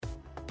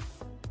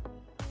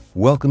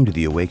Welcome to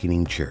the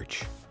Awakening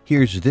Church.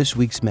 Here's this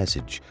week's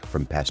message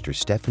from Pastor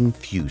Stefan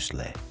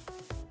Füssle.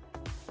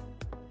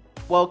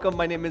 Welcome,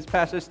 my name is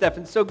Pastor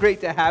Stefan. So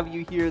great to have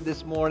you here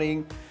this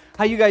morning.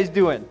 How you guys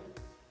doing?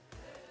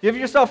 Give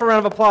yourself a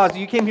round of applause.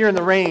 You came here in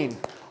the rain.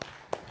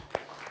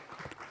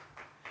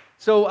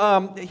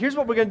 So here's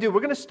what we're going to do.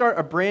 We're going to start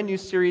a brand new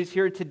series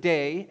here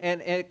today,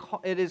 and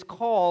it is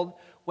called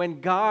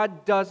When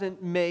God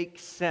Doesn't Make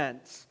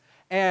Sense.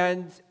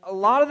 And a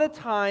lot of the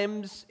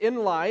times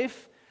in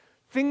life,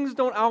 things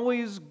don't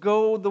always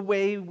go the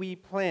way we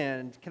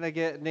planned. Can I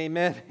get an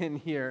amen in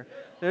here?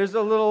 There's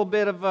a little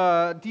bit of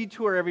a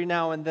detour every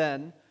now and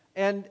then.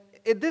 And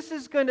this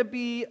is going to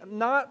be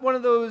not one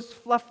of those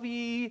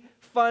fluffy,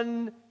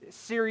 fun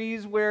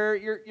series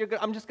where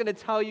I'm just going to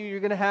tell you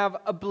you're going to have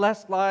a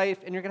blessed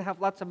life and you're going to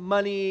have lots of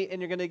money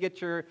and you're going to get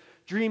your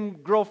dream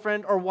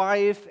girlfriend or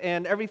wife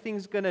and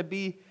everything's going to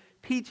be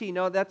peachy.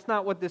 No, that's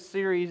not what this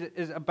series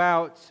is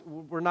about.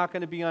 We're not going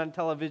to be on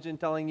television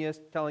telling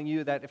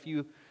you that if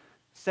you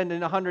send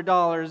in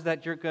 $100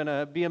 that you're going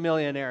to be a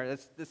millionaire.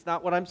 That's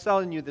not what I'm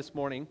selling you this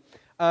morning.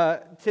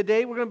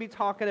 Today we're going to be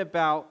talking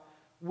about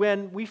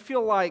when we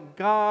feel like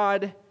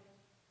God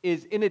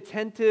is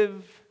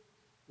inattentive,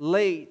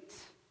 late,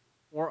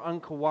 or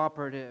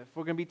uncooperative.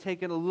 We're going to be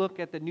taking a look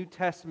at the New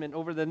Testament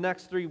over the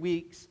next 3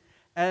 weeks.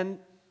 And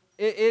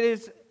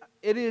it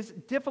is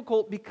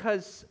difficult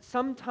because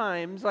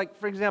sometimes, like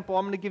for example,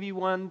 I'm going to give you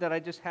one that I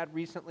just had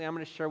recently. I'm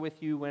going to share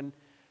with you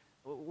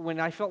when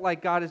I felt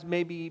like God has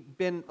maybe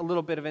been a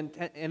little bit of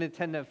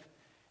inattentive.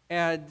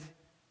 And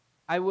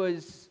I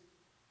was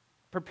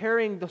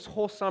preparing this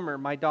whole summer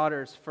my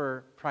daughters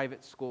for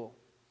private school,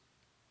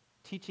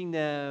 teaching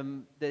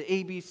them the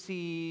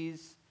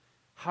ABCs,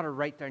 how to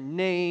write their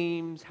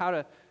names, how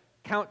to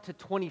count to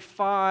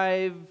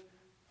 25,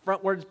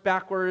 frontwards,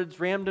 backwards,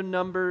 random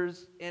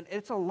numbers. And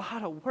it's a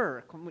lot of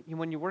work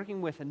when you're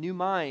working with a new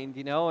mind,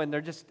 and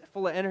they're just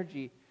full of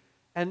energy.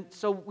 And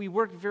so we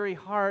worked very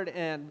hard,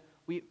 and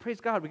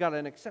praise God, we got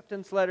an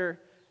acceptance letter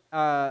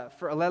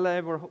for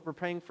Alele. We're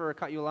praying for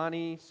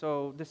Kaiulani.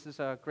 So this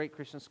is a great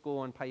Christian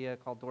school in Paia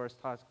called Doris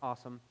Ta. It's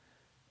awesome.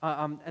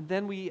 And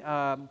then we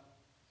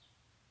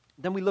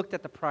looked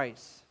at the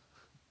price,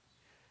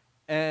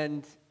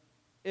 and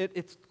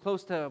it's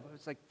close to,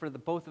 it's like for the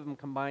both of them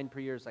combined per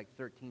year is like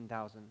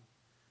 $13,000.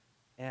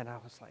 And I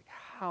was like,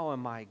 how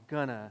am I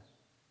gonna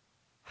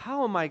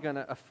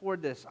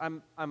afford this?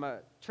 I'm a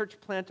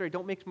church planter. I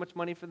don't make much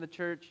money for the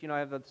church. I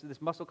have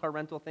this muscle car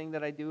rental thing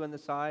that I do on the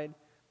side.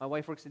 My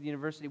wife works at the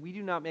university. We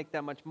do not make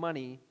that much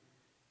money.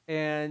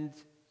 And,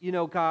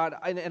 God,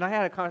 I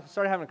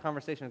started having a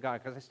conversation with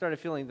God because I started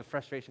feeling the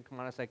frustration come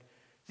on. I was like,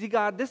 see,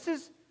 God, this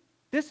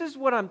is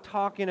what I'm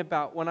talking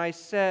about when I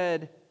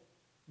said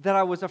that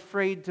I was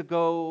afraid to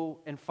go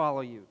and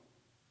follow you.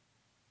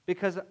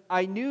 Because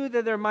I knew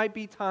that there might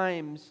be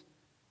times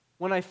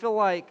when I feel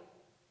like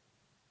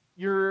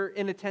you're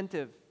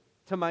inattentive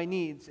to my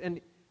needs. And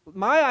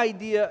my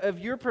idea of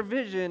your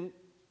provision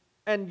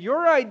and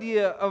your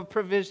idea of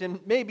provision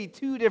may be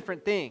two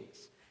different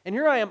things. And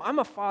here I am, I'm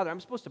a father, I'm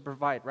supposed to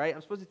provide, right?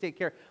 I'm supposed to take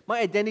care. My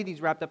identity's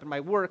wrapped up in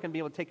my work and be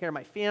able to take care of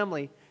my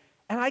family.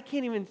 And I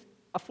can't even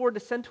afford to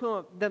send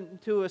them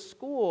to a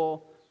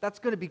school that's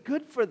going to be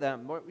good for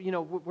them,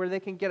 where they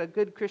can get a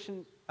good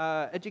Christian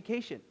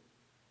education.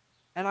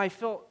 And I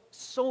felt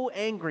so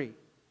angry.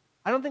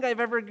 I don't think I've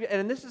ever,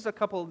 and this is a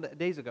couple of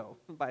days ago,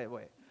 by the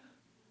way.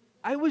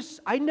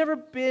 I'd never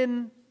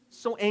been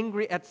so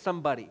angry at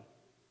somebody.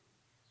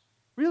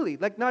 Really,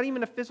 like not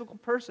even a physical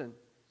person.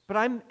 But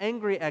I'm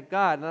angry at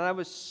God, and I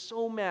was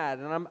so mad.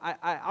 And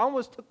I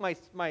almost took my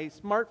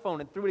smartphone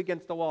and threw it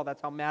against the wall.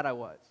 That's how mad I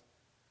was.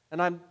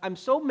 And I'm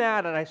so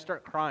mad that I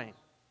start crying.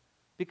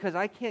 Because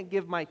I can't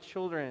give my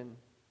children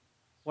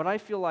what I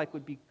feel like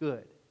would be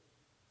good.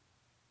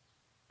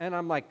 And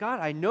I'm like,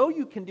 God, I know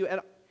you can do it.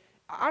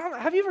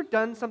 Have you ever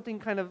done something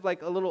kind of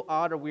like a little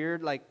odd or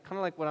weird, like kind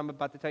of like what I'm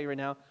about to tell you right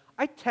now?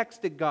 I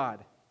texted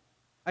God.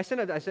 I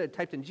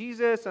typed in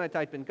Jesus, and I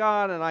typed in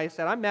God, and I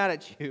said, I'm mad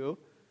at you.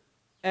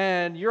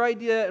 And your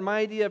idea and my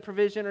idea of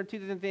provision are two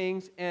different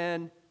things.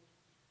 And,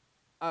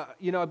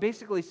 I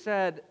basically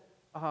said,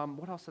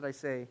 what else did I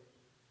say?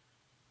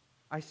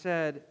 I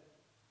said,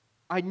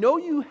 I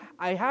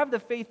have the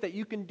faith that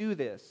you can do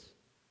this.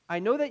 I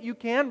know that you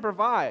can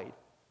provide,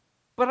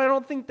 but I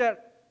don't think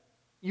that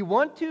you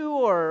want to,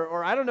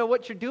 or I don't know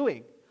what you're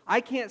doing.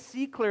 I can't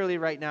see clearly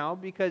right now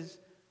because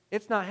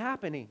it's not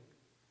happening.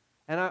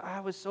 And I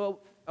was so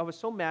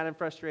mad and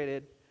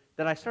frustrated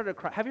that I started to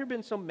cry. Have you ever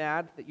been so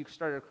mad that you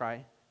started to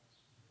cry?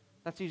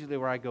 That's usually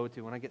where I go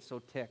to when I get so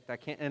ticked. I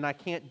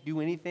can't do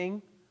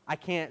anything.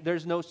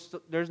 There's no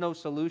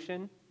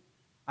solution.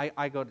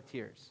 I go to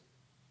tears.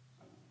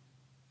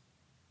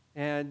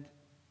 And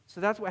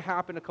so that's what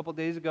happened a couple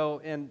days ago.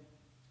 And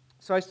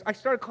so I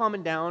started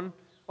calming down.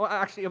 Well,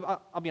 actually,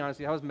 I'll be honest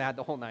with you, I was mad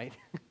the whole night.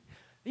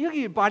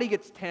 Your body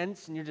gets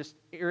tense, and you're just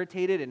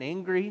irritated and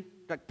angry,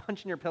 like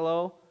punching your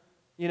pillow,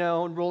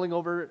 and rolling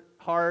over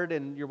hard,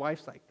 and your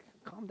wife's like,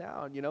 calm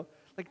down,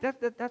 like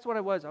that's what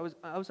I was.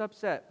 I was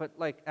upset, but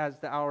like as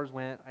the hours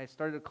went, I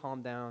started to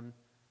calm down,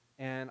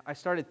 and I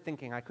started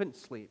thinking. I couldn't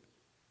sleep.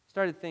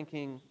 Started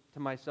thinking to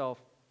myself.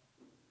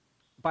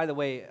 By the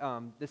way,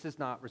 this is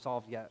not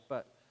resolved yet,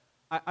 but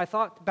I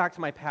thought back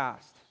to my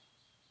past.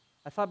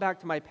 I thought back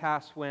to my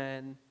past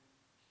when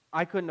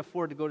I couldn't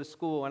afford to go to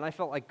school, and I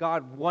felt like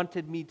God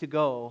wanted me to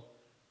go,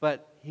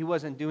 but He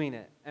wasn't doing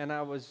it, and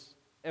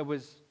it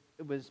was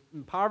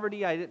in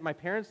poverty. My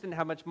parents didn't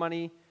have much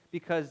money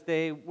because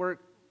they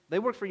worked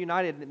for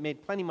United and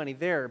made plenty of money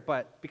there,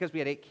 but because we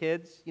had 8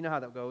 kids, you know how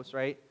that goes,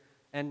 right?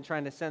 And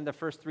trying to send the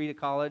first 3 to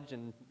college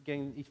and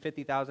getting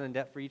 $50,000 in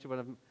debt for each one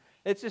of them,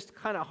 it's just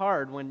kind of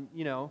hard when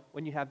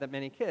you have that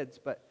many kids.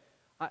 But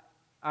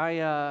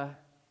I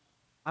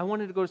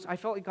wanted to go. I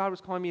felt like God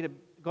was calling me to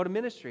go to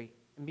ministry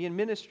and be in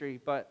ministry,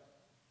 but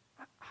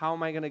how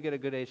am I going to get a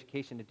good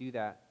education to do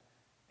that?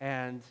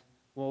 And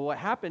well, what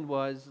happened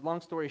was,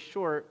 long story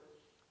short,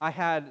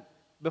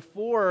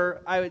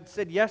 before I had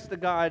said yes to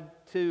God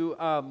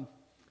to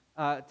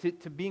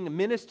being a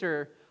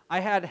minister,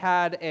 I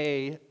had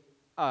a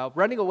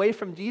running away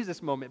from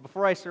Jesus moment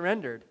before I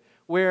surrendered,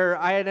 where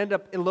I had ended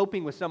up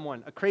eloping with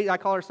someone. I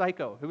call her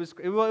psycho. It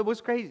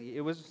was crazy.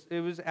 It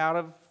was out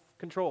of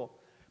control.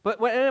 But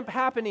what ended up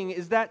happening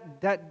is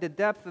that the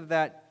depth of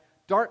that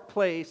dark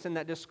place and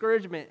that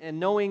discouragement and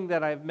knowing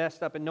that I've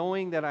messed up and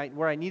knowing that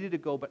where I needed to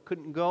go but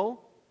couldn't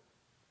go,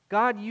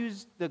 God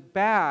used the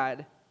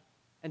bad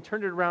and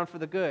turned it around for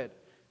the good.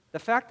 The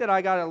fact that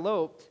I got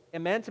eloped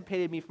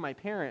emancipated me from my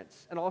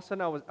parents, and all of a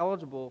sudden I was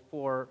eligible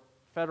for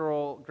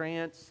federal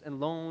grants and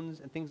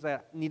loans and things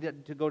that I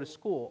needed to go to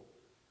school.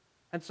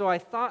 And so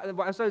last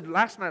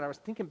night I was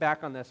thinking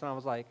back on this, and I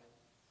was like,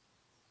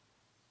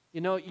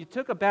 you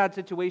took a bad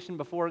situation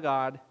before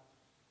God,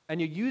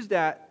 and you used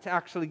that to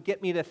actually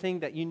get me the thing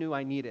that you knew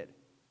I needed.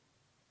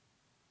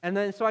 And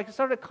then so I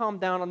started to calm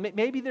down.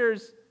 Maybe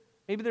there's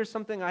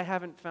something I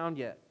haven't found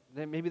yet.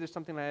 Maybe there's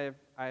something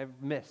I've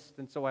missed.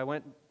 And so I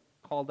went and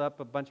called up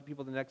a bunch of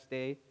people the next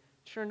day.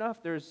 Sure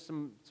enough, there's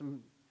some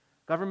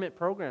government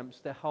programs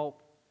to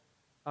help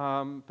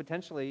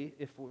potentially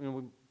if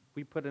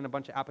we put in a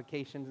bunch of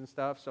applications and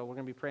stuff. So we're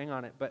going to be praying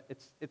on it, but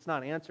it's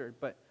not answered.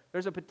 But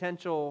there's a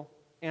potential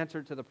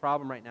answer to the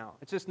problem right now.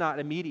 It's just not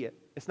immediate.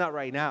 It's not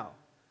right now.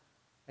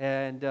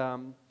 And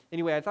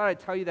anyway, I thought I'd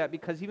tell you that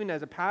because even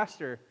as a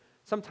pastor,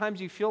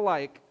 sometimes you feel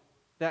like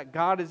that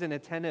God is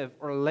inattentive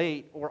or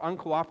late or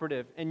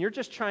uncooperative, and you're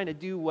just trying to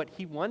do what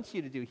He wants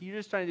you to do. You're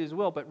just trying to do His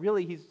will, but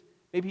really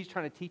maybe He's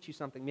trying to teach you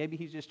something. Maybe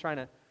He's just trying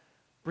to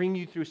bring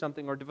you through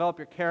something or develop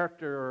your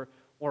character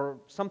or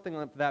something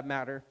like that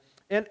matter.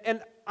 And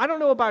I don't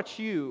know about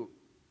you.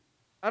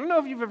 I don't know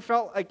if you've ever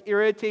felt like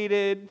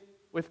irritated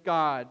with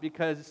God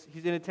because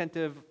He's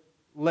inattentive,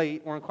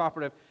 late, or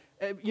uncooperative.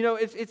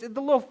 It's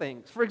the little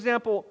things. For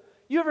example,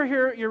 you ever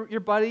hear your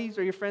buddies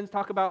or your friends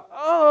talk about,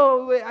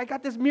 oh, I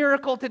got this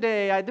miracle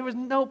today. There was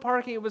no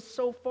parking. It was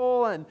so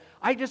full, and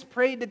I just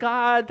prayed to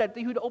God that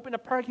He would open a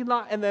parking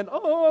lot, and then,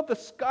 the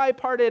sky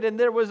parted, and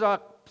there was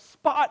a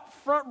spot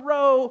front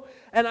row,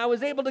 and I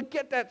was able to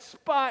get that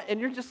spot, and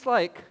you're just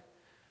like,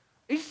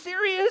 are you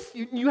serious?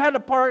 You had to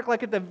park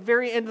like at the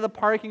very end of the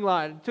parking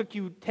lot. It took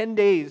you 10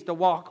 days to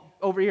walk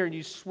over here, and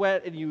you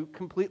sweat, and you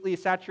completely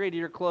saturated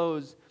your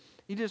clothes.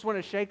 You just want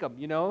to shake them,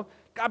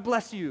 God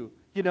bless you,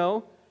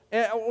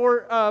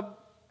 Or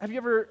have you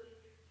ever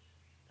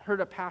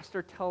heard a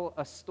pastor tell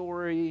a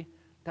story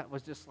that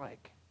was just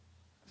like,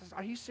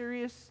 are you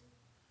serious?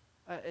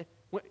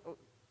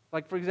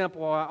 Like, for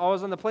example, I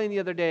was on the plane the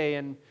other day,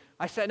 and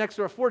I sat next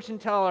to a fortune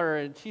teller,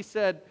 and she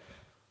said,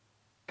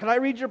 can I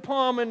read your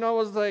palm? And I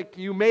was like,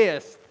 you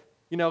mayest,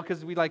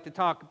 because we like to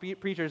talk,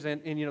 preachers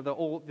in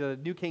the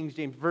New King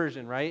James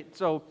Version, right?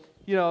 So,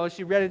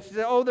 she read it, she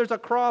said, oh, there's a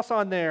cross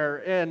on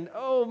there, and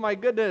oh my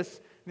goodness.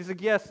 And he's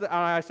like, yes. And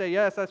I say,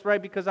 yes, that's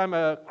right, because I'm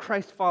a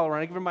Christ follower,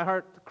 and I give my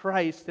heart to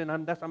Christ, and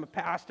I'm a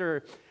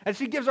pastor. And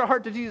she gives her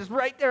heart to Jesus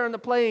right there on the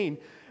plane.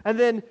 And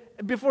then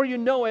before you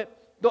know it,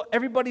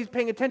 everybody's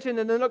paying attention,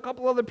 and then a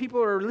couple other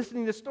people are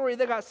listening to the story.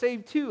 They got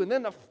saved too. And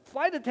then the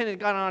flight attendant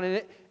got on in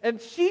it, and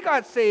she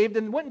got saved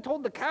and went and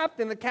told the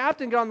captain. The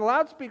captain got on the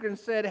loudspeaker and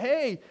said,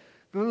 hey,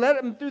 led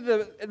him through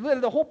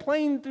the whole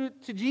plane through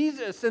to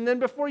Jesus. And then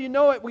before you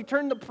know it, we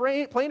turned the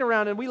plane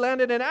around and we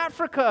landed in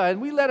Africa, and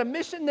we led a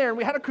mission there, and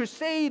we had a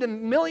crusade,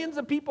 and millions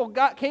of people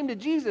came to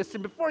Jesus.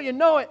 And before you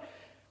know it,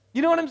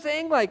 you know what I'm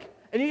saying? Like,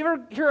 and you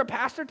ever hear a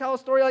pastor tell a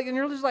story and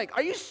you're just like,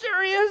 are you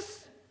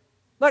serious?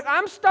 Like,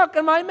 I'm stuck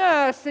in my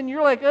mess, and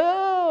you're like,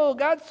 oh,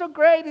 God's so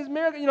great, His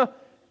miracle.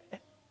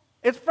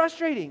 It's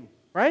frustrating,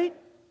 right?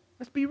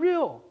 Let's be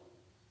real.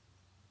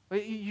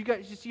 You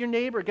see your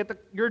neighbor get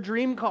your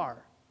dream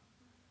car.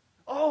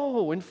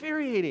 Oh,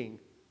 infuriating.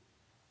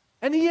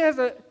 And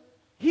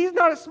he's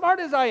not as smart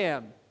as I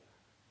am.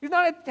 He's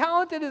not as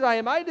talented as I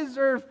am. I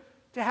deserve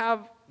to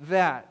have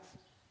that.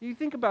 You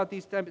think about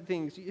these type of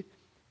things. You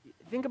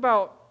think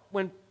about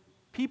when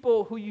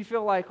people who you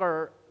feel like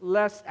are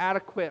less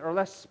adequate or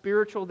less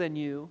spiritual than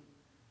you,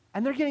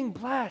 and they're getting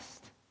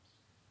blessed.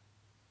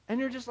 And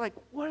you're just like,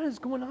 what is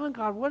going on,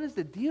 God? What is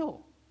the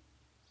deal?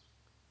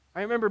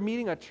 I remember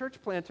meeting a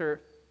church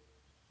planter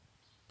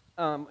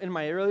in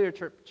my earlier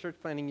church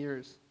planting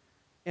years,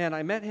 and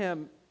I met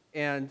him,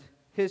 and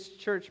his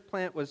church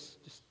plant was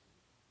just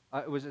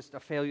it was just a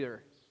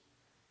failure,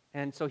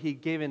 and so he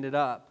gave it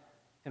up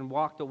and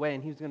walked away,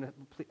 and he was going to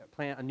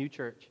plant a new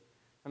church,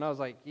 and I was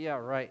like, yeah,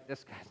 right,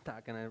 this guy's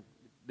not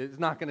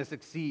going to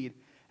succeed,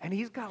 and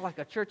he's got like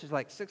a church is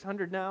like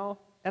 600 now,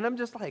 and I'm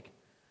just like,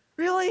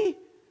 really?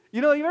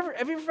 You know, have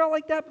you ever felt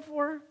like that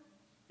before?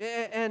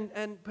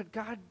 But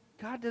God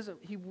doesn't.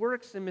 He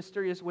works in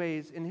mysterious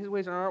ways, and His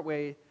ways are our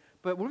way.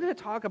 But we're going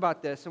to talk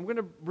about this, and we're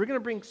going to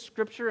bring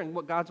Scripture and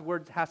what God's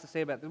Word has to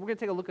say about this. We're going to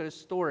take a look at a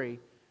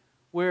story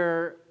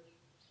where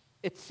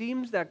it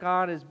seems that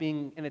God is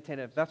being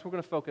inattentive. That's what we're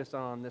going to focus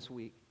on this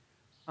week.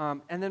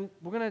 And then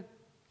we're going to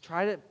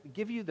try to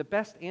give you the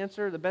best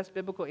answer, the best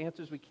biblical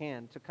answers we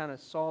can to kind of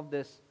solve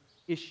this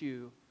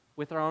issue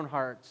with our own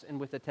hearts and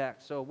with the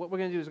text. So what we're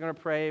going to do is we're going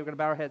to pray. We're going to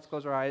bow our heads,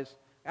 close our eyes,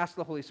 ask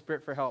the Holy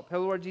Spirit for help.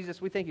 Hello, Lord Jesus,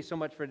 we thank you so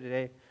much for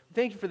today. We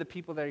thank you for the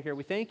people that are here.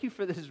 We thank you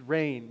for this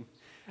rain.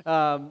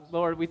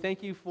 Lord, we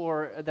thank you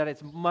for that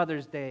it's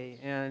Mother's Day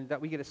and that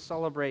we get to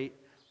celebrate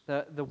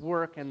the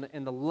work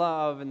and the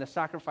love and the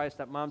sacrifice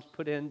that moms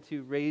put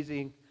into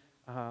raising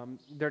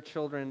their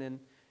children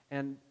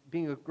and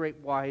being a great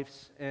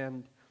wives.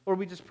 And Lord,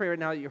 we just pray right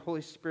now that your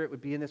Holy Spirit would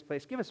be in this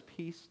place. Give us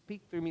peace.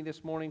 Speak through me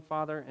this morning,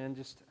 Father, and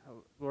just,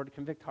 Lord,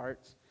 convict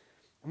hearts.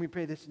 And we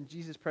pray this in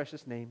Jesus'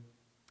 precious name.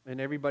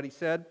 And everybody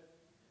said,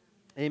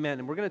 amen.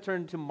 And we're going to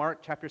turn to Mark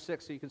chapter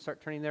 6, so you can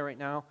start turning there right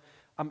now.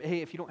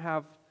 Hey, if you don't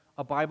have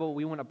a Bible,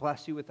 we want to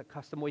bless you with a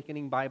Custom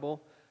Awakening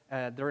Bible.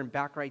 They're in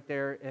back right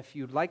there. If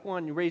you'd like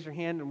one, you raise your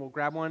hand and we'll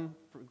grab one,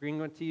 bring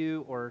one to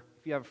you. Or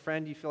if you have a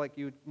friend you feel like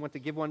you want to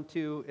give one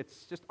to,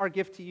 it's just our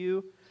gift to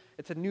you.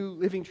 It's a New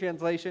Living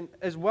Translation.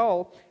 As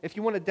well, if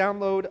you want to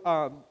download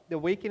the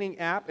Awakening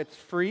app, it's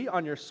free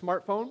on your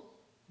smartphone.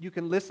 You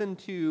can listen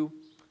to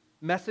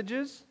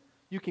messages.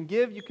 You can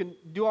give. You can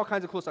do all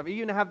kinds of cool stuff. You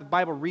even have the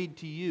Bible read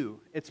to you.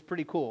 It's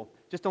pretty cool.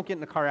 Just don't get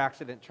in a car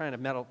accident trying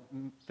to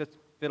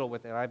fiddle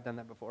with it. I've done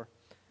that before.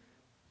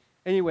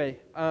 Anyway,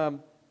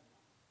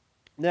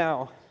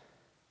 now,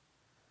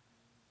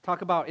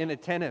 talk about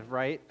inattentive,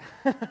 right?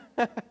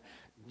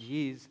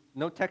 Jeez,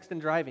 no text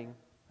and driving.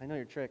 I know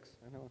your tricks.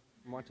 I know.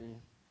 I'm watching you.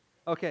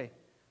 Okay,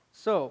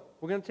 so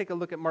we're going to take a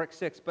look at Mark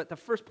 6, but the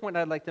first point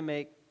I'd like to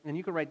make, and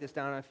you can write this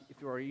down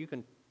or you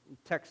can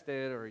text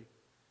it or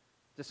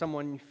to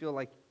someone you feel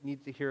like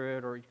needs to hear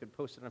it, or you could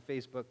post it on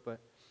Facebook, but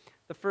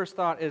the first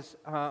thought is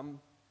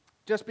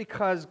just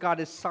because God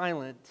is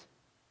silent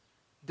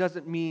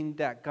doesn't mean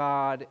that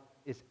God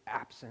is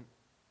absent.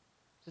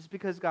 Just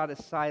because God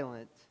is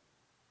silent,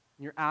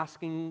 and you're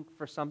asking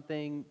for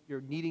something,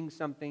 you're needing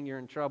something, you're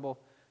in trouble,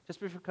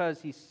 just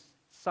because He's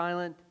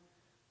silent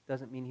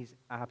doesn't mean He's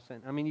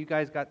absent. I mean, you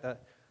guys got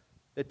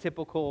the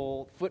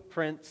typical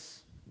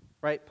footprints,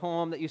 right,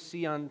 poem that you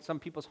see on some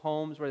people's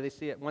homes where they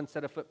see it one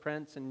set of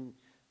footprints and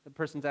the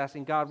person's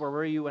asking, God, where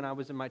were you when I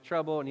was in my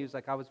trouble? And He was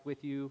like, I was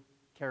with you,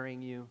 carrying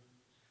you,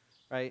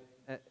 right?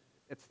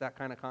 It's that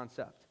kind of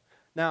concept.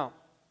 Now,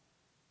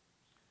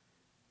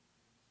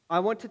 I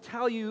want to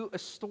tell you a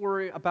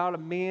story about a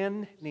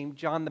man named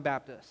John the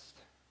Baptist.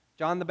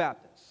 John the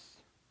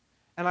Baptist.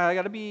 And I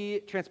got to be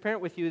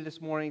transparent with you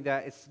this morning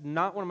that it's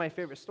not one of my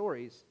favorite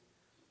stories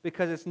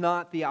because it's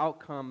not the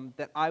outcome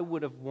that I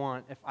would have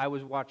want if I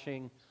was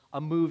watching a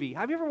movie.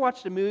 Have you ever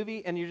watched a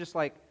movie and you're just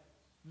like,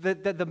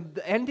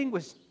 the ending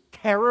was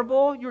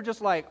terrible? You're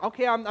just like,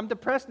 okay, I'm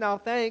depressed now,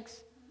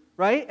 thanks,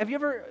 right? Have you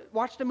ever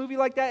watched a movie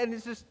like that and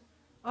it's just,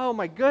 oh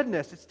my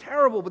goodness, it's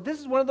terrible, but this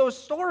is one of those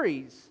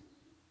stories,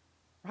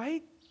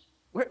 right?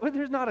 Where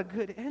there's not a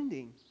good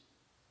ending.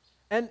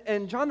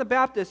 And John the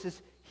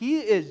Baptist he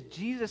is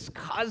Jesus'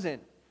 cousin.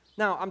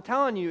 Now, I'm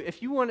telling you,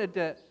 if you wanted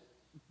to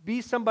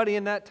be somebody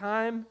in that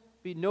time,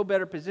 be no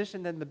better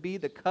position than to be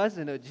the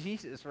cousin of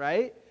Jesus,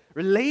 right?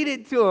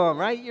 Related to Him,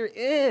 right? You're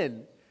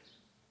in.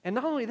 And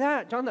not only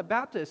that, John the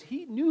Baptist,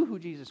 he knew who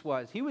Jesus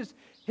was.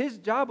 His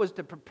job was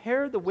to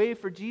prepare the way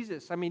for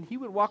Jesus. I mean, he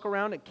would walk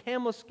around in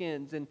camel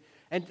skins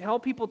and tell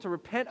people to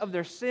repent of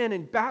their sin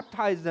and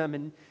baptize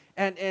them.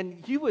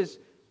 And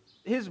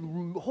his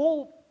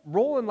whole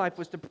role in life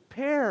was to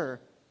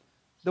prepare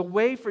the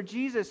way for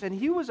Jesus, and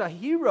he was a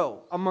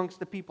hero amongst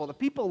the people. The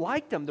people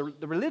liked him.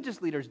 The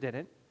religious leaders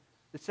didn't.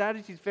 The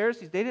Sadducees,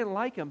 Pharisees, they didn't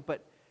like him,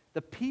 but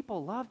the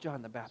people loved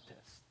John the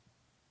Baptist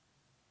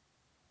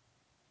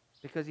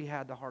because he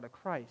had the heart of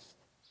Christ.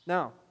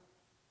 Now,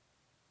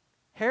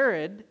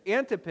 Herod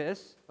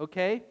Antipas,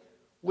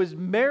 was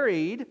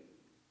married,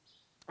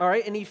 all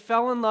right, and he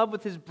fell in love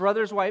with his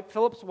brother's wife,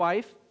 Philip's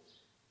wife,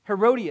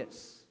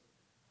 Herodias.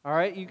 All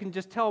right, you can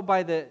just tell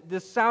by the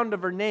sound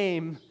of her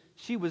name,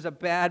 she was a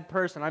bad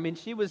person. I mean,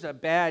 she was a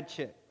bad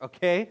chick,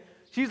 okay?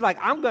 She's like,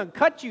 I'm going to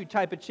cut you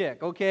type of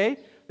chick, okay?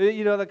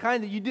 You know, the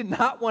kind that you did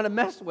not want to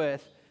mess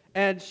with.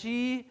 And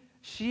she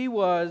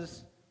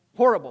was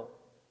horrible.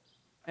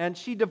 And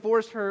she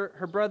divorced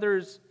her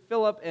brothers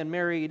Philip and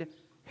married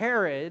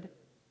Herod.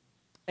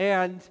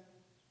 And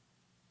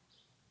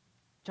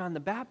John the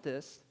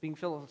Baptist, being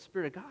filled with the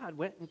Spirit of God,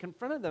 went and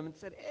confronted them and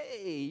said,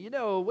 hey,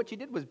 what you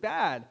did was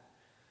bad.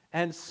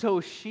 And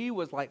so she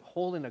was like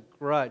holding a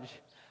grudge.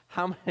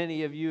 How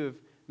many of you have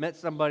met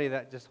somebody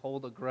that just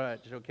hold a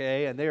grudge,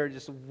 okay? And they're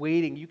just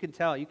waiting. You can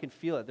tell, you can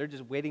feel it. They're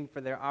just waiting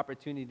for their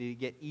opportunity to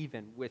get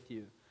even with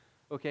you.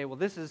 Okay, well,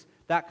 this is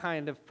that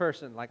kind of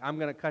person. Like, I'm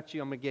going to cut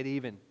you, I'm going to get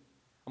even.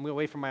 I'm going to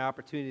wait for my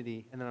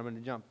opportunity, and then I'm going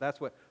to jump.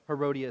 That's what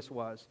Herodias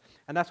was.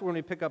 And that's when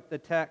we pick up the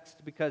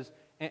text, because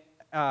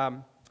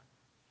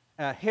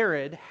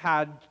Herod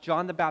had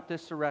John the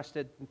Baptist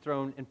arrested and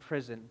thrown in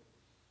prison.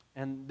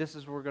 And this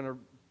is what we're going to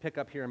pick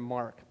up here in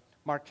Mark.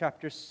 Mark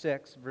chapter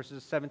 6,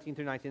 verses 17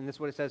 through 19. This is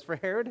what it says. For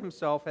Herod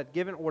himself had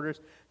given orders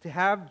to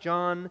have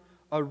John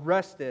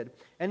arrested,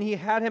 and he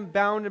had him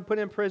bound and put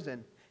in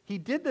prison. He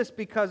did this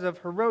because of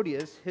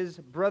Herodias, his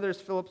brother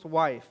Philip's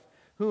wife,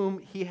 whom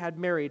he had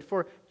married.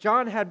 For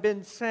John had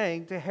been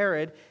saying to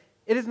Herod,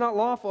 it is not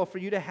lawful for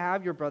you to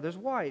have your brother's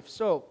wife.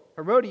 So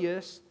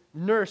Herodias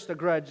nursed a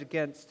grudge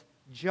against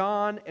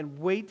John and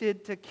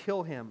waited to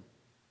kill him.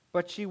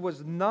 But she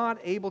was not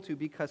able to,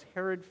 because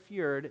Herod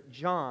feared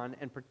John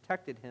and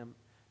protected him,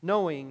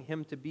 knowing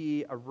him to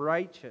be a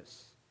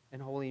righteous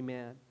and holy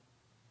man.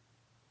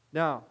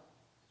 Now,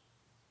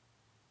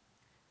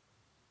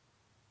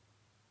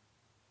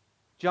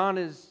 John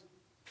is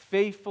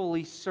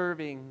faithfully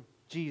serving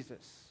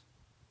Jesus.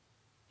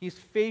 He's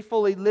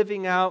faithfully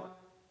living out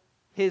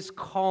his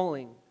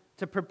calling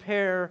to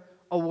prepare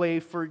a way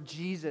for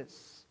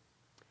Jesus.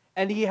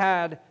 And he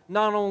had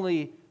not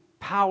only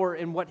power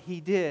in what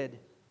he did,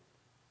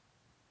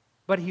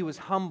 but he was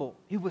humble.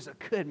 He was a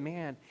good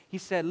man. He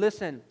said,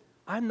 listen,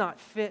 I'm not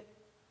fit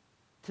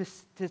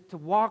to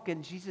walk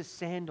in Jesus'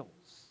 sandals.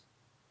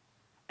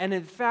 And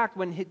in fact,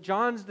 when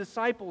John's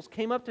disciples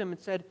came up to him and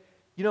said,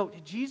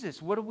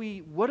 Jesus, what do we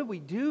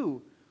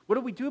do? What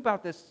do we do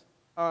about this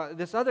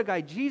other guy,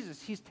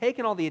 Jesus? He's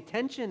taken all the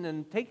attention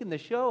and taken the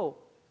show.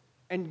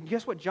 And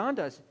guess what John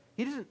does?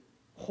 He doesn't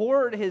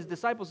hoard his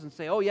disciples and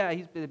say, oh yeah,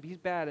 he's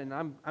bad and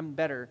I'm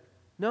better.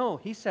 No,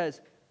 he says,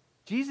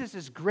 Jesus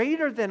is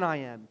greater than I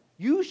am.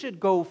 You should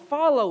go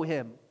follow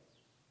him.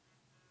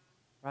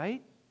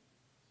 Right?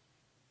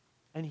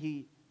 And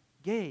he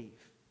gave,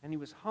 and he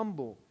was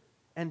humble,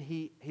 and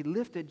he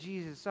lifted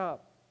Jesus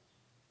up.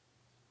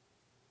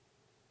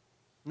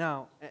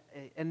 Now,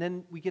 and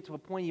then we get to a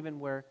point even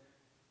where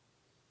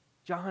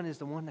John is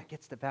the one that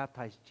gets to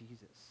baptize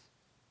Jesus.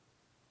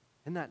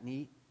 Isn't that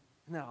neat?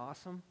 Isn't that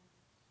awesome?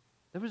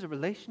 There was a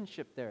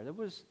relationship there. There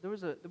was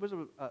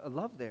a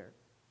love there.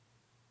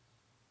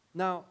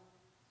 Now,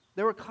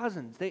 they were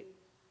cousins.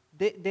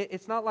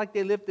 It's not like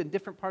they lived in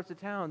different parts of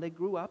town. They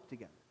grew up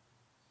together.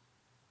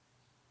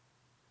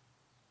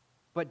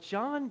 But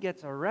John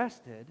gets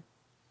arrested.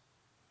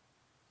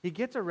 He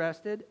gets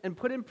arrested and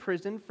put in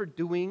prison for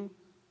doing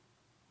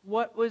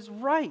what was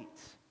right,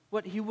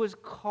 what he was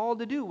called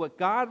to do, what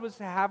God was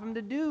to have him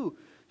to do.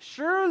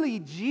 Surely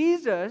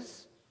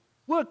Jesus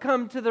would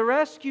come to the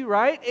rescue,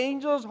 right?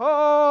 Angels,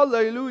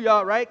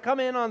 hallelujah, right? Come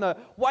in on the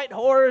white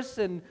horse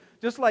and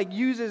just like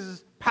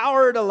uses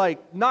power to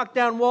like knock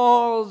down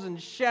walls and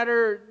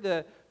shatter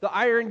the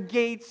iron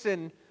gates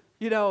and,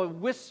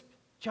 wisp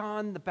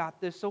John the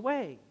Baptist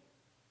away.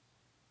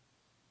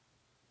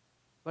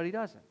 But he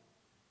doesn't.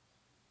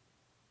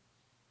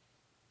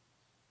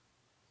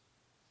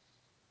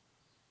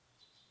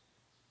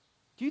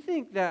 Do you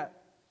think that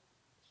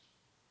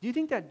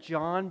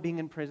John being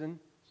in prison,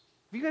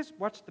 have you guys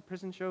watched the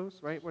prison shows,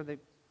 right, where they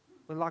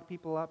lock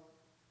people up?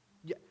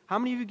 Yeah. How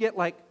many of you get,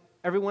 like,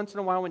 every once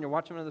in a while when you're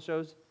watching one of the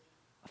shows,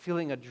 a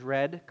feeling of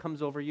dread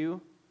comes over you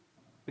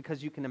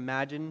because you can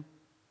imagine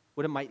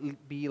what it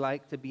might be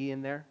like to be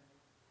in there?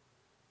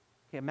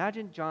 Okay,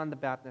 imagine John the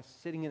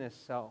Baptist sitting in his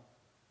cell.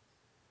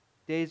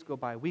 Days go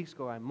by, weeks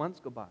go by,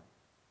 months go by.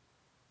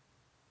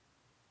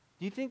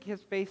 Do you think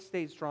his faith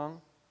stayed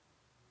strong?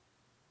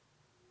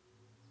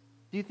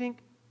 Do you think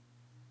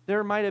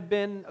there might have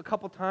been a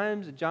couple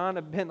times that John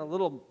had been a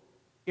little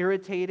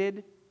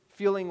irritated,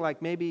 feeling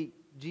like maybe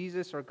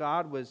Jesus or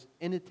God was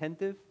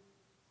inattentive?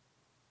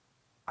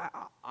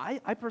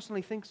 I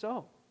personally think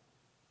so.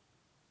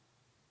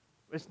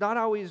 It's not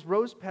always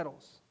rose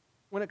petals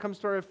when it comes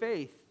to our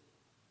faith.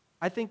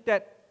 I think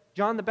that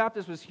John the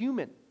Baptist was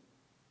human.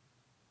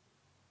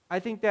 I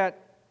think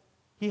that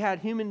he had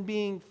human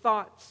being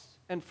thoughts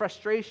and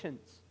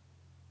frustrations.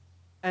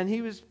 And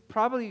he was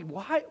probably,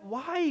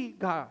 why,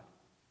 God?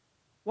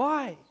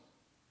 Why?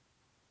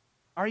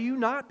 Are you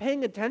not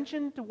paying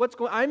attention to what's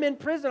going on? I'm in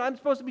prison. I'm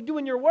supposed to be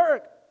doing your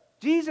work.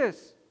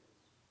 Jesus.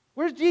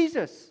 Where's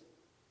Jesus?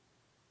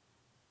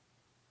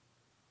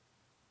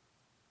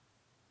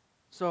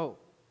 So,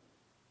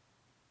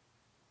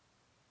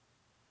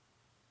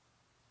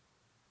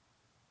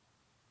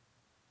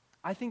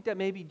 I think that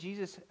maybe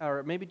Jesus,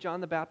 or maybe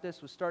John the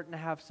Baptist was starting to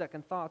have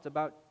second thoughts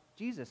about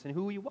Jesus and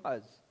who he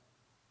was.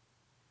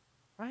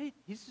 Right?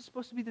 He's just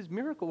supposed to be this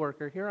miracle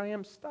worker. Here I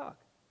am stuck.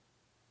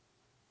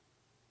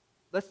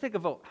 Let's take a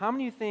vote. How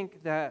many of you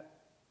think that,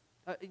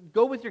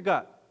 go with your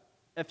gut.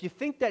 If you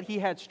think that he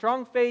had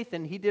strong faith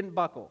and he didn't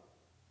buckle,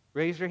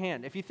 Raise your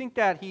hand. If you think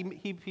that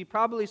he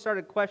probably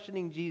started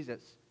questioning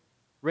Jesus,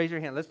 raise your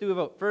hand. Let's do a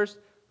vote. First,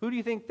 who do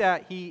you think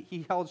that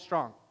he held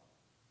strong?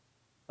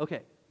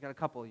 Okay, got a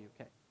couple of you.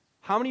 Okay.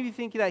 How many of you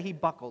think that he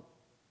buckled?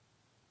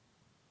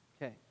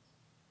 Okay.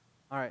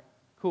 All right,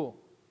 cool.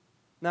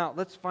 Now,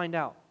 let's find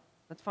out.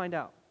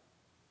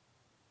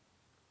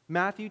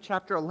 Matthew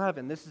chapter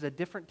 11. This is a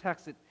different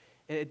text,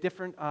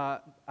 it's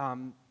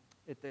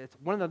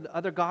one of the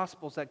other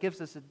Gospels that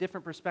gives us a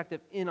different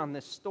perspective in on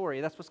this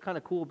story. That's what's kind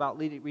of cool about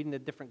reading the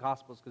different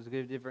Gospels, because it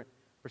gives a different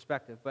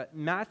perspective. But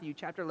Matthew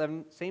chapter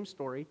 11, same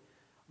story,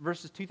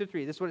 verses 2 through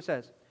 3. This is what it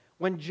says.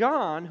 When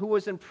John, who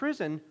was in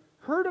prison,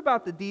 heard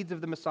about the deeds of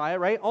the Messiah,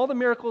 right? All the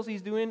miracles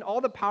he's doing,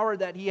 all the power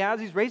that he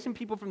has, he's raising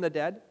people from the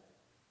dead.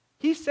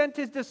 He sent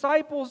his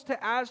disciples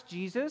to ask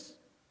Jesus,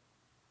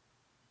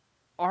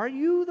 "Are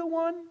you the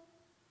one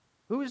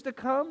who is to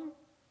come?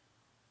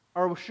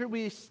 Or should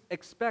we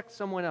expect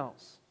someone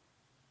else?"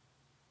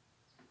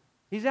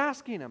 He's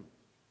asking him,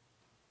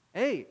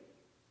 "Hey,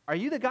 are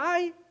you the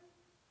guy?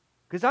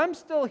 Because I'm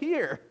still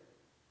here."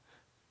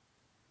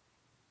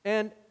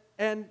 And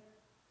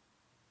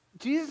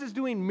Jesus is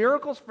doing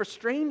miracles for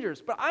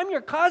strangers, but I'm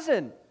your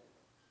cousin.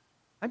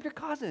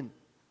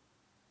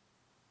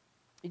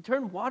 You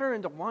turn water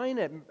into wine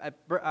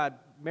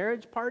at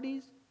marriage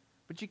parties,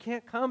 but you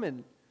can't come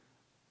and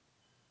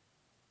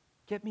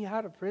get me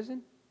out of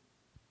prison?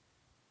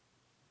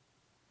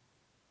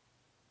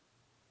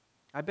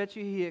 I bet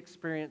you he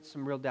experienced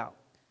some real doubt,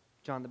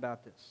 John the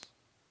Baptist.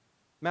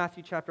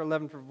 Matthew chapter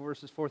 11,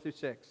 verses 4 through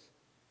 6.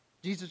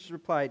 Jesus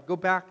replied, "Go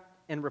back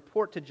and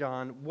report to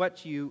John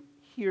what you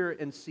hear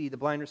and see. The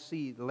blind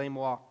receive, the lame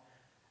walk,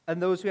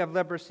 and those who have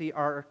leprosy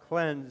are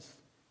cleansed.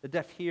 The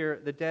deaf hear,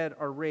 the dead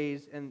are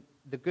raised, and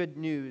the good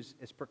news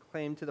is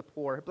proclaimed to the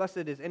poor. Blessed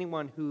is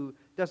anyone who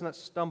does not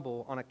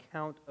stumble on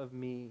account of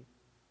me."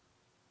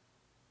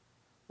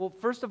 Well,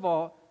 first of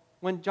all,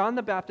 when John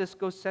the Baptist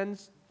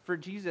sends for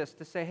Jesus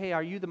to say, "Hey,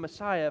 are you the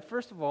Messiah?"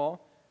 First of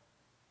all,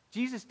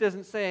 Jesus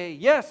doesn't say,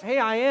 "Yes, hey,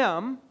 I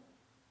am."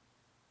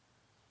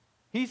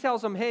 He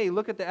tells him, "Hey,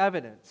 look at the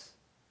evidence."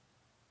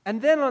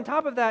 And then on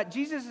top of that,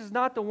 Jesus is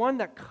not the one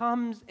that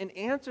comes and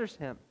answers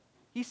him.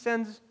 He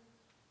sends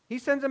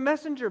a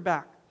messenger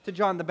back to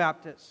John the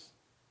Baptist.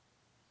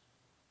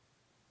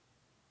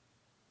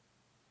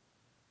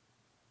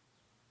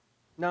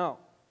 Now,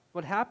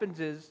 what happens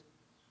is,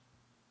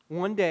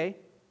 one day,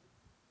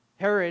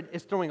 Herod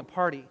is throwing a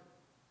party.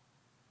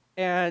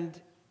 And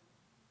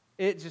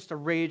it's just a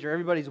rager.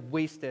 Everybody's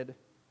wasted,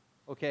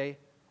 okay?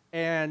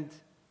 And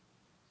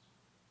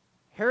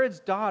Herod's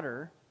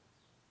daughter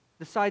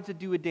decides to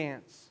do a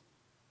dance.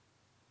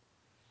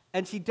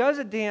 And she does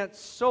a dance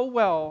so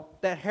well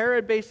that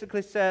Herod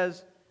basically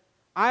says,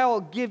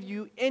 "I'll give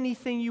you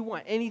anything you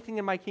want, anything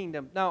in my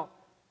kingdom." Now,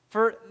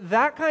 for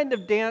that kind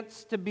of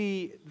dance to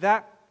be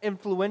that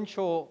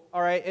influential,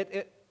 all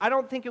right, I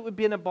don't think it would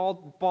be in a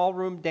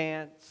ballroom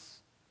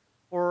dance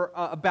or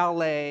a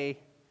ballet.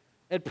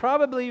 It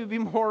probably would be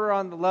more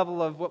on the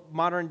level of what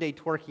modern day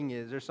twerking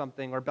is or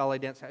something, or ballet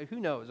dance. Who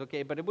knows,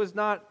 okay? But it was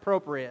not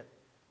appropriate.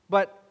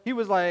 But he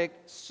was like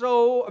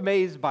so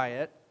amazed by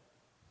it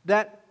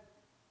that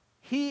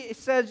he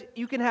says,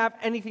 "You can have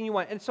anything you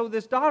want." And so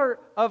this daughter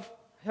of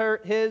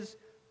does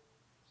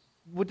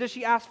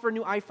she ask for a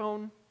new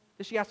iPhone?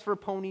 Does she ask for a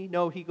pony?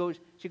 No, she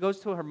goes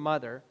to her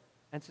mother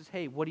and says,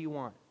 "Hey, what do you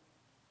want?"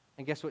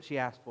 And guess what she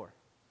asked for?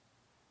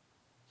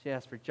 She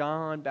asked for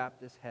John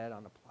Baptist's head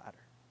on a platter.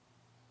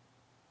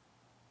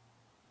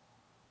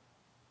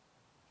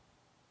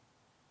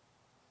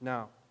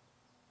 Now,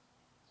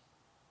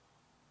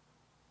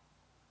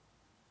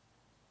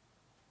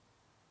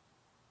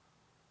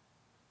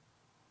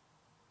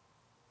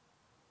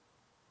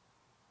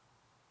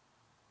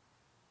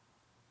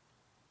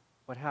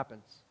 what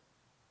happens?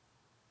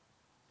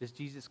 Does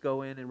Jesus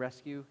go in and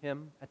rescue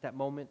him at that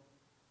moment,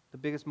 the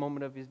biggest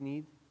moment of his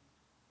need?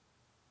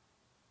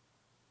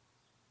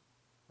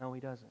 No,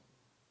 he doesn't.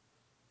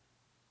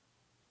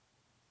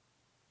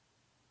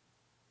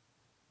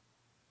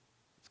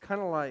 It's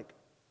kind of like,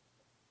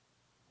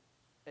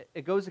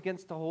 it goes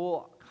against the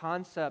whole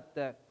concept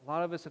that a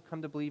lot of us have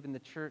come to believe in the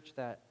church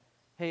that,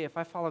 hey, if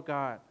I follow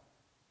God,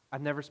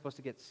 I'm never supposed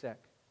to get sick.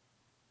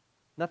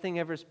 Nothing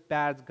ever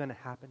bad is going to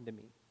happen to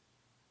me.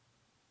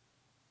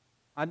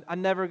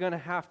 I'm never going to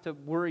have to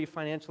worry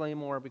financially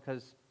anymore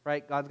because,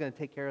 right, God's going to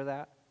take care of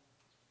that.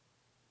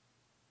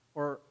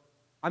 Or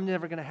I'm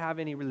never going to have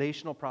any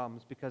relational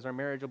problems because our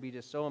marriage will be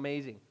just so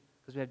amazing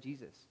because we have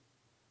Jesus.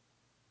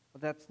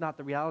 But that's not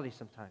the reality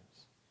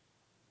sometimes.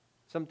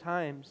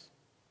 Sometimes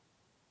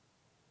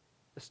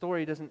the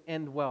story doesn't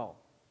end well.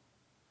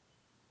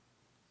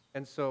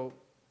 And so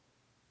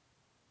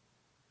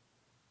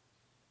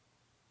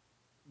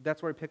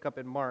that's where we pick up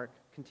in Mark,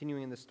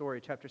 continuing in the story,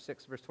 chapter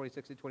 6, verse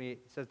 26 to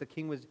 28. It says, "The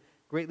king was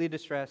greatly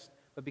distressed,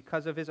 but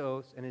because of his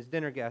oaths and his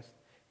dinner guest,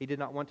 he did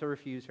not want to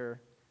refuse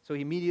her. So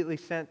he immediately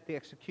sent the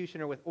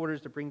executioner with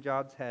orders to bring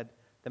John's head.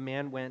 The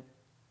man went,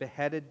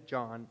 beheaded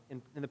John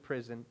in the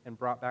prison, and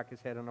brought back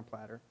his head on a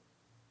platter."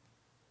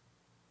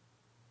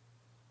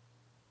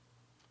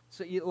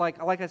 So, like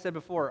I said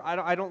before,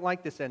 I don't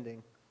like this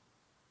ending.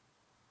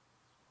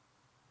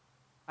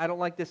 I don't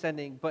like this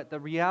ending, but the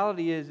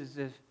reality is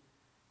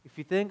if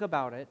you think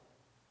about it,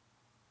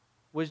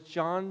 was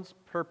John's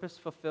purpose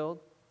fulfilled?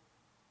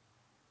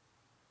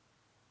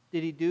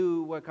 Did he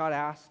do what God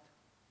asked?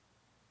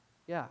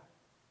 Yeah.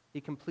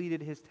 He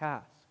completed his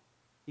task.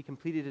 He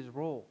completed his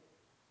role.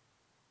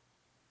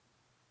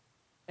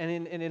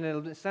 And in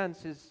a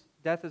sense, his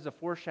death is a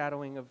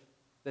foreshadowing of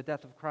the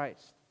death of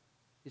Christ.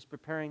 He's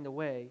preparing the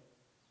way,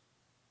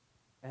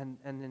 and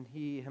then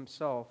he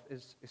himself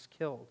is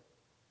killed.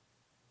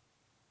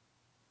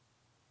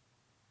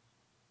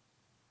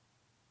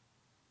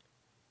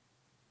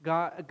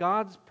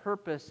 God's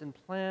purpose and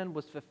plan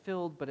was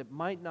fulfilled, but it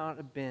might not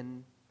have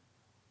been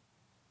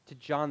to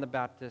John the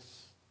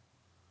Baptist's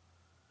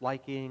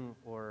liking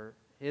or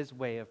his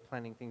way of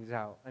planning things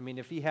out. I mean,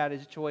 if he had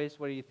his choice,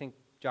 where do you think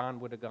John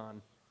would have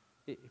gone?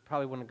 He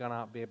probably wouldn't have gone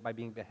out by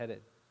being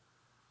beheaded.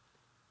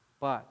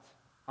 But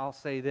I'll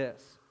say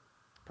this.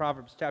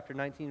 Proverbs chapter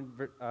 19,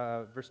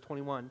 verse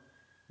 21.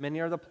 Many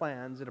are the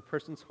plans in a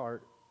person's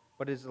heart,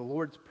 but it is the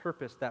Lord's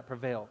purpose that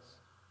prevails.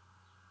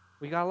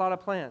 We got a lot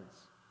of plans,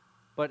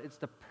 but it's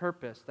the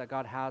purpose that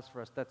God has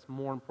for us that's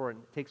more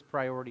important. It takes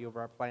priority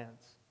over our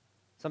plans.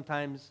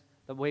 Sometimes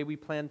the way we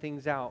plan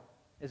things out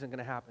isn't going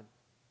to happen.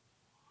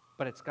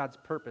 But it's God's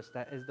purpose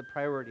that is the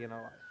priority in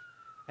our life.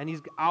 And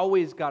He's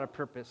always got a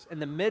purpose. In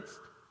the midst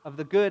of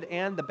the good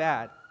and the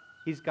bad,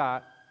 He's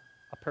got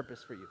a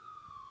purpose for you.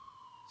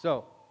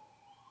 So,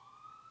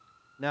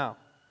 now,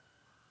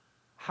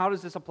 how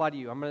does this apply to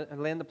you? I'm going to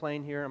land the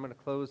plane here. I'm going to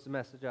close the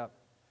message up.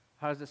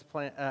 How does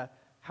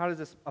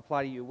this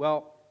apply to you?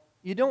 Well,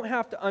 you don't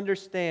have to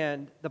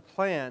understand the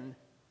plan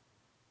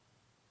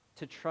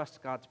to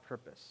trust God's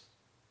purpose.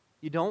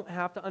 You don't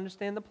have to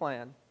understand the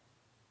plan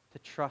to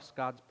trust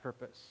God's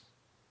purpose.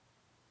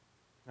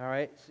 All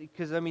right?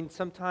 Because,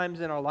 sometimes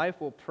in our life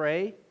we'll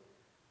pray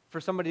for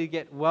somebody to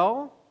get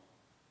well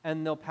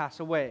and they'll pass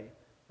away.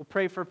 We'll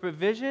pray for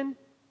provision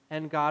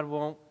and God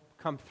won't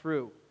come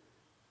through.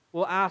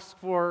 We'll ask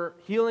for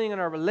healing in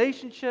our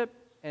relationship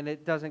and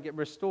it doesn't get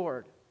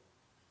restored.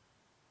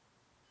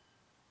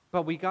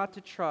 But we got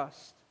to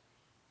trust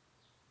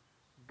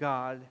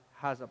God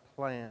has a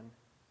plan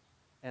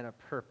and a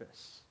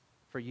purpose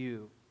for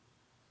you.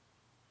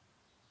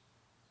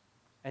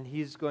 And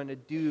He's going to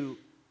do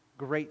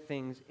great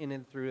things in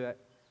and through that.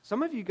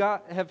 Some of you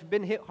have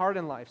been hit hard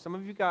in life. Some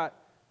of you got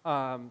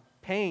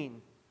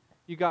pain.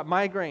 You got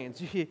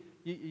migraines.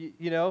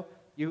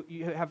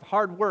 You have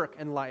hard work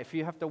in life.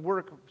 You have to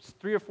work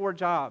 3 or 4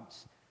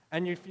 jobs.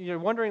 And you're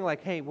wondering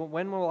like, hey,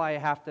 when will I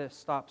have to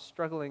stop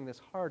struggling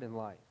this hard in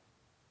life?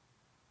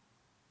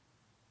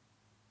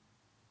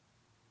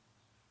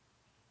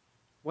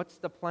 What's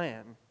the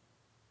plan?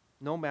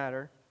 No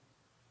matter.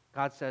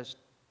 God says,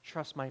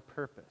 trust my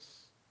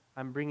purpose.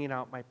 I'm bringing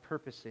out my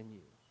purpose in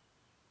you.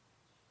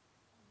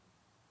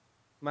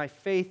 My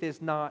faith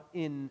is not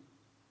in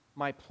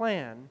my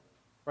plan,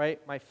 right?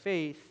 My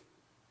faith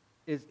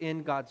is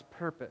in God's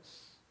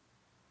purpose.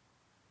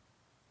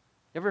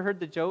 You ever heard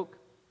the joke?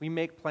 We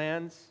make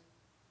plans,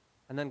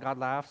 and then God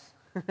laughs.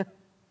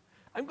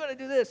 I'm going to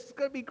do this. It's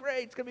going to be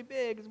great. It's going to be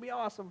big. It's going to be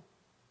awesome.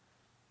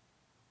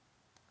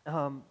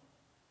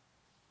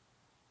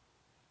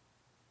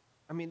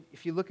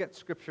 If you look at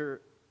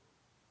Scripture,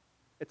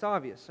 it's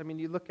obvious.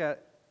 You look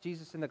at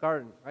Jesus in the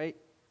garden, right?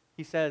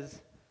 He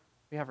says,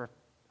 we have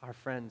our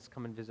friends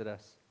come and visit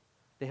us.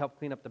 They help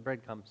clean up the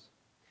breadcrumbs.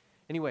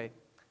 Anyway,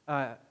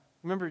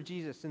 remember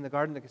Jesus in the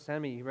Garden of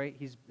Gethsemane, right?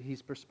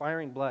 He's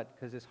perspiring blood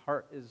because his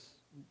heart is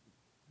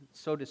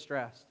so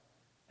distressed.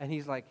 And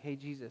he's like, hey,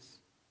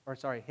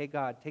 hey,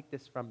 God, take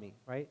this from me,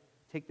 right?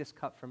 Take this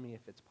cup from me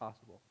if it's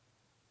possible.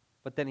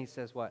 But then he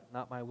says what?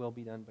 Not my will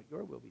be done, but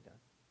your will be done.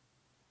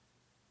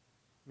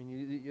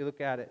 You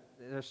look at it,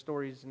 there's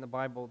stories in the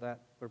Bible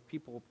where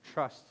people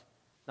trust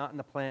not in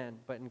the plan,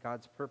 but in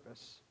God's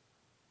purpose.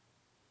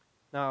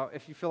 Now,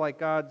 if you feel like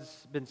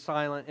God's been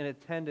silent and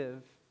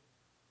attentive,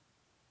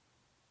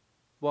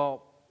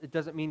 well, it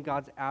doesn't mean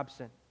God's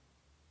absent.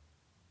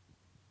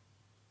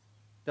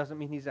 Doesn't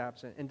mean He's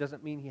absent, and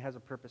doesn't mean He has a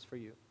purpose for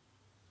you.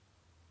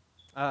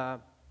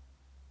 One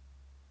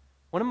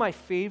of my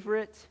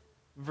favorite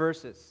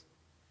verses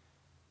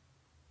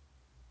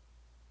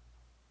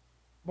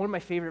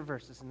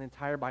in the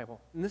entire Bible.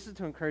 And this is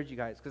to encourage you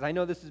guys, because I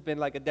know this has been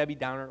like a Debbie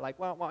Downer. Like,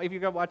 well, if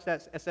you're going to watch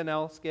that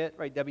SNL skit,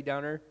 right, Debbie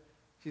Downer,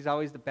 she's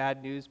always the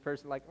bad news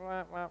person, like,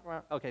 wah, wah,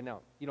 wah. Okay,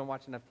 no, you don't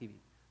watch enough TV.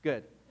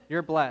 Good.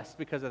 You're blessed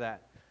because of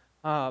that.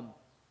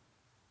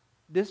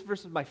 This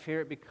verse is my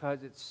favorite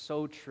because it's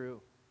so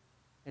true.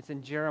 It's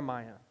in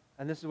Jeremiah,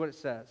 and this is what it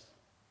says.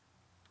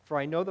 For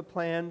I know the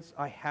plans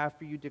I have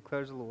for you,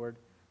 declares the Lord,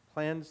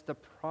 plans to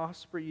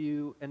prosper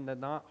you and to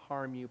not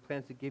harm you,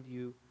 plans to give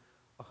you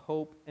a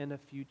hope and a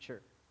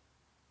future.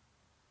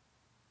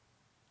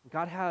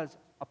 God has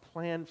a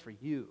plan for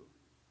you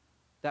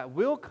that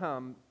will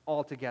come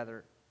all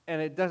together,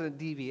 and it doesn't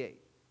deviate.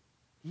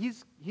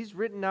 He's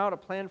written out a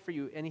plan for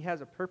you, and He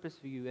has a purpose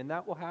for you, and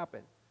that will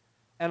happen.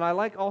 And I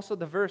like also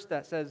the verse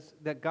that says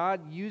that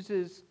God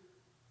uses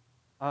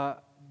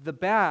the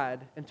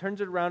bad and turns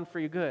it around for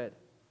your good.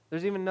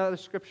 There's even other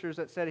scriptures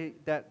that said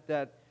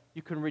that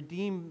you can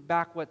redeem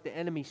back what the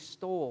enemy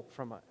stole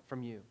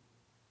from you.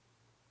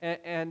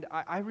 And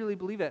I really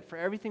believe that. For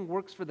everything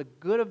works for the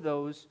good of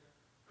those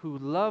who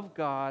love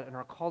God and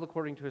are called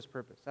according to His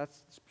purpose.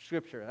 That's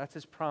Scripture. That's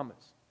His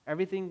promise.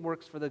 Everything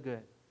works for the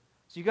good.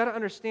 So you got to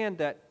understand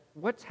that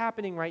what's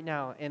happening right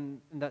now and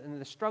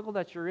the struggle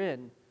that you're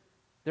in,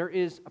 there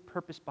is a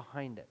purpose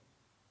behind it.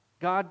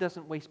 God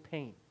doesn't waste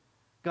pain.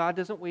 God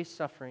doesn't waste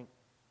suffering.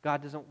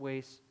 God doesn't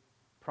waste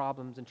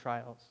problems and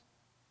trials.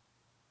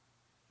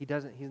 He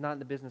doesn't. He's not in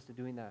the business of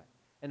doing that.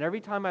 And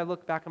every time I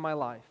look back in my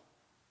life,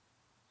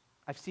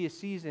 I see a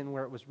season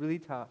where it was really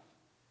tough,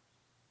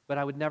 but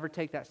I would never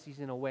take that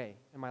season away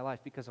in my life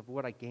because of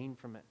what I gained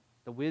from it.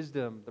 The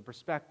wisdom, the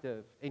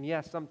perspective, and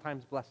yes,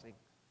 sometimes blessing.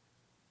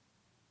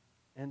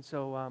 And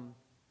so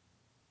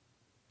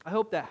I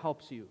hope that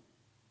helps you,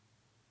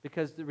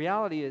 because the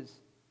reality is,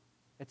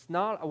 it's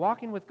not,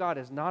 walking with God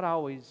is not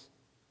always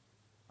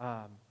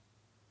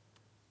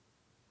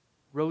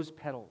rose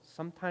petals.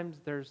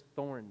 Sometimes there's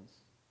thorns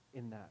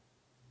in that.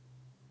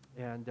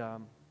 And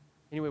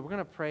anyway, we're going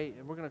to pray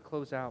and we're going to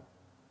close out.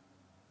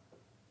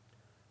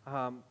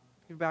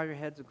 You bow your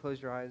heads and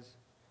close your eyes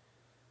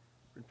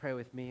and pray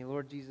with me.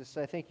 Lord Jesus,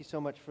 I thank you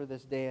so much for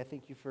this day. I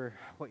thank you for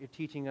what you're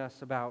teaching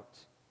us about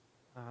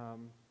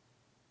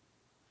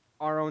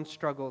our own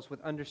struggles with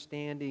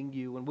understanding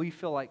you. When we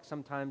feel like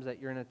sometimes that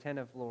you're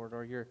inattentive, Lord,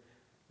 or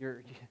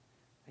you're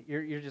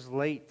just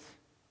late.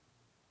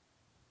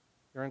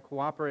 You're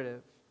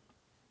uncooperative.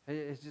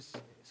 It's just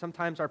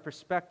sometimes our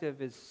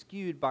perspective is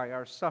skewed by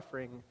our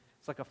suffering.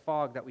 It's like a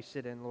fog that we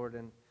sit in,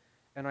 Lord.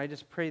 And I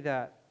just pray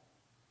that,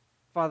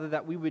 Father,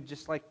 that we would,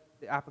 just like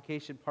the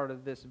application part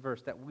of this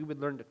verse, that we would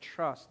learn to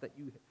trust that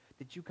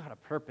you got a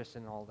purpose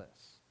in all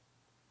this.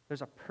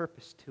 There's a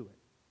purpose to it.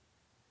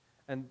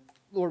 And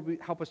Lord,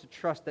 help us to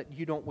trust that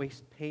you don't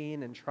waste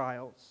pain and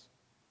trials.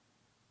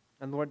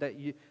 And Lord, that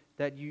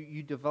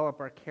you develop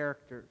our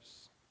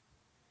characters.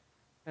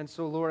 And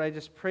so, Lord, I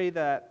just pray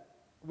that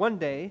one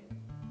day,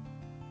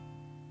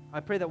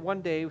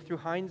 through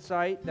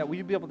hindsight, that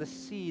we'd be able to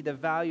see the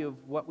value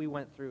of what we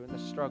went through and the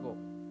struggle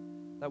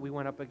that we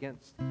went up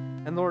against.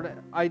 And Lord,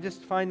 I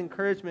just find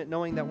encouragement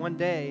knowing that one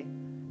day,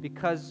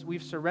 because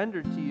we've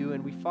surrendered to you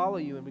and we follow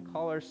you and we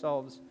call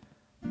ourselves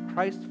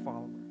Christ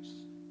followers,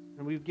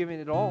 and we've given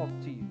it all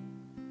to you,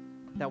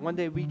 that one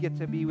day we get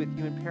to be with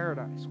you in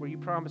paradise, where you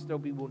promised there'll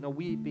be no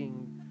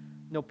weeping,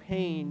 no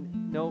pain,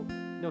 no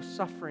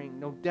suffering,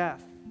 no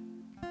death,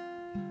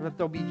 and that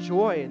there'll be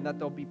joy and that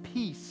there'll be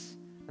peace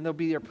and there'll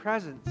be your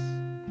presence.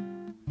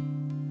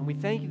 And we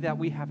thank you that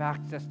we have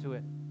access to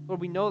it. Lord,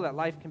 we know that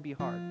life can be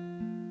hard.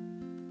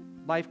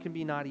 Life can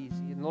be not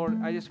easy. And Lord,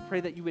 I just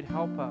pray that you would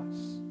help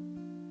us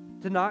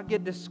to not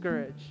get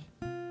discouraged,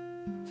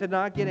 to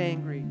not get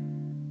angry,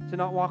 to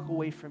not walk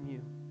away from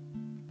you,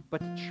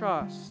 but to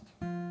trust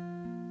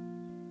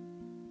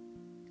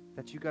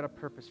that you got a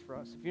purpose for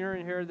us. If you're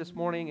in here this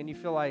morning and you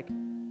feel like,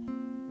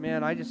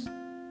 man,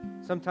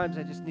 sometimes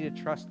I just need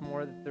to trust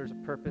more that there's a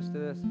purpose to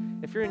this.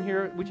 If you're in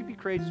here, would you be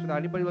courageous without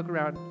anybody looking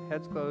around,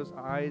 heads closed,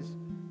 eyes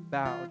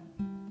bowed?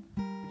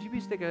 Would you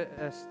be take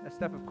a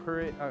step of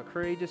courage, a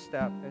courageous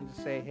step, and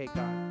just say, hey,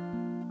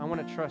 God, I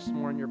want to trust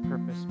more in your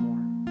purpose more.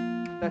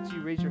 If that's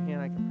you, raise your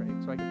hand. I can pray,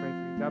 so I can pray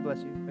for you. God bless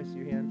you. I see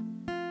your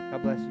hand.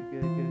 God bless you.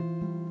 Good.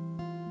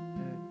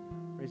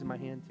 Raising my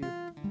hand too.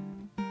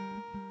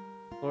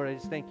 Lord, I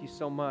just thank you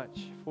so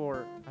much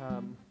for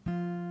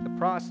the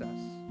process,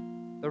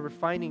 the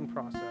refining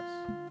process,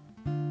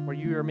 where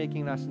you are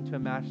making us into a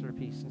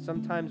masterpiece. And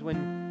sometimes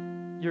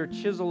when you're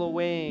chisel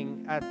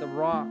awaying at the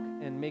rock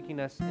and making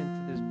us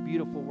into this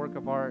beautiful work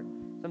of art,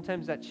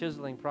 sometimes that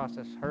chiseling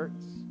process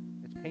hurts.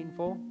 It's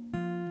painful.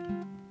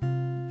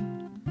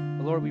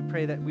 But Lord, we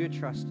pray that we would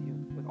trust you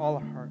with all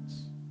our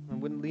hearts and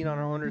wouldn't lean on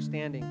our own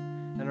understanding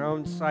and our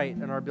own sight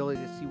and our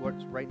ability to see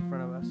what's right in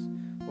front of us.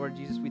 Lord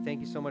Jesus, we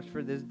thank you so much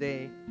for this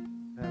day.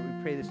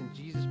 We pray this in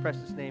Jesus'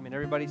 precious name. And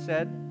everybody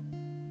said,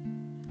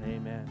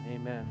 amen,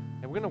 amen.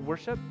 And we're going to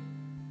worship.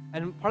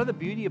 And part of the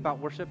beauty about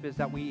worship is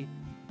that we,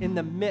 in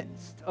the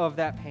midst of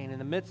that pain, in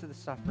the midst of the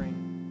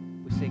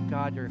suffering, we say,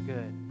 God, you're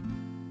good,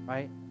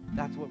 right?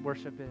 That's what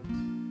worship is.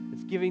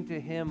 It's giving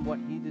to him what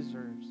he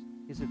deserves.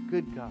 He's a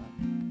good God.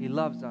 He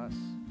loves us.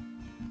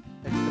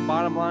 That's the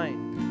bottom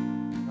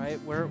line, right?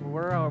 Where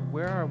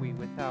are we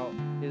without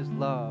his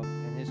love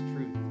and his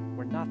truth?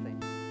 We're nothing.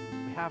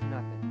 We have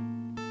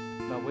nothing.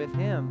 But with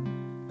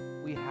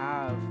him, we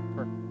have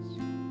purpose.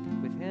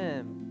 With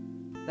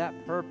him,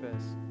 that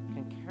purpose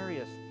can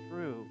carry us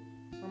through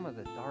some of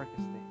the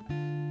darkest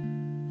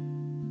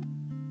things.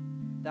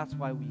 That's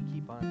why we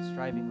keep on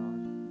striving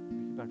on.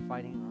 We keep on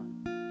fighting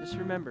on. Just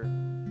remember,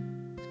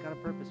 it's got a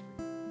purpose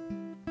for you.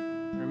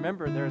 And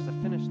remember, there is a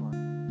finish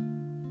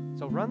line.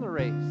 So run the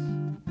race.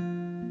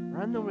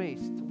 Run the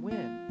race to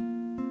win.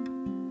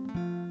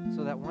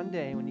 So that one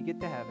day when you get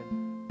to heaven,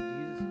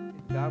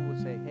 God will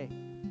say, hey,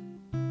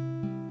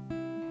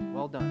 well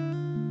Well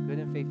done, good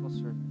and faithful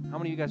servant. How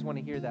many of you guys want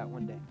to hear that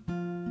one day?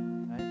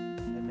 Right?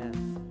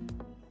 Amen.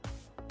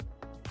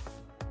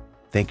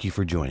 Thank you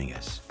for joining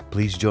us.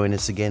 Please join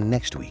us again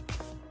next week.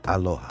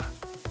 Aloha.